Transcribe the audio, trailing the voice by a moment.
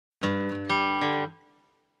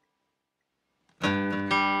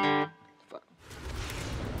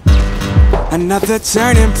Another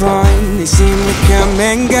turning point, they seem to come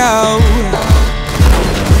and go.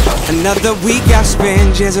 Another week I've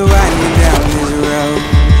spent just winding down this road.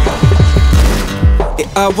 It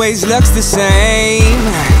always looks the same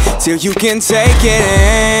till you can take it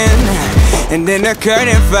in, and then the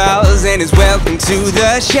curtain falls and it's welcome to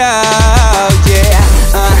the show. Yeah,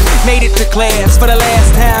 made it to class for the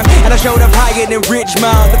last time, and I showed up higher than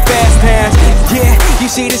Richmond the fast times. Yeah, you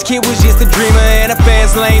see this kid was just a dreamer in a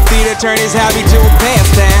fast lane theater, turned his hobby to a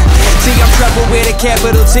pastime. See, I'm trouble with a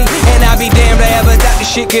capital T, and I'll be damned I ever thought this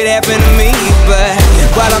shit could happen to me. But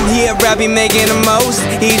while I'm here, I'll be making the most.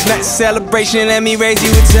 Each night's a celebration, let me raise you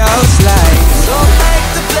a toast like, so make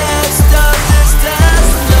the best of this test.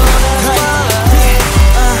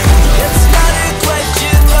 It's not a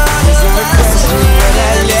question, but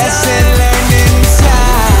a lesson learned in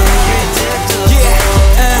time. Yeah,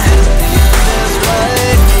 that's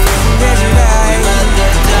right. At the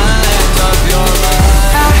time of your life,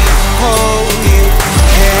 I hold you.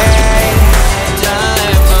 Hey,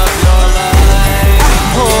 time of your life, I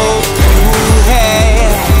hold you. Hey,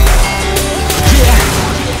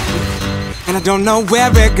 yeah. And I don't know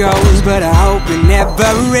where it goes, but I hope it never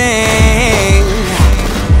rings.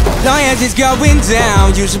 Long as it's going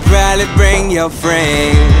down, you should probably bring your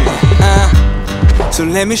friend. So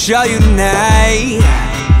let me show you tonight.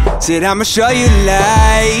 Said I'ma show you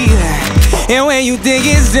light. And when you think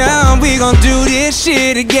it's done, we gon' do this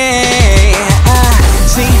shit again.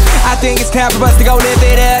 See, I think it's time for us to go live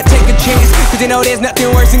it up. Take a chance, cause you know there's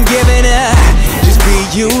nothing worse than giving up. Just be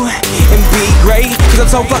you and be great, cause I'm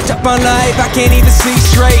so fucked up on life I can't even see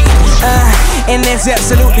straight. And that's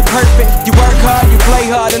absolutely perfect. You work hard, you play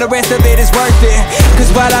hard, and the rest of it is worth it.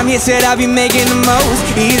 Cause while I'm here, said I'll be making the most.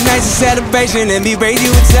 Each night's a celebration, and me raise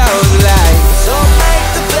you a toast like,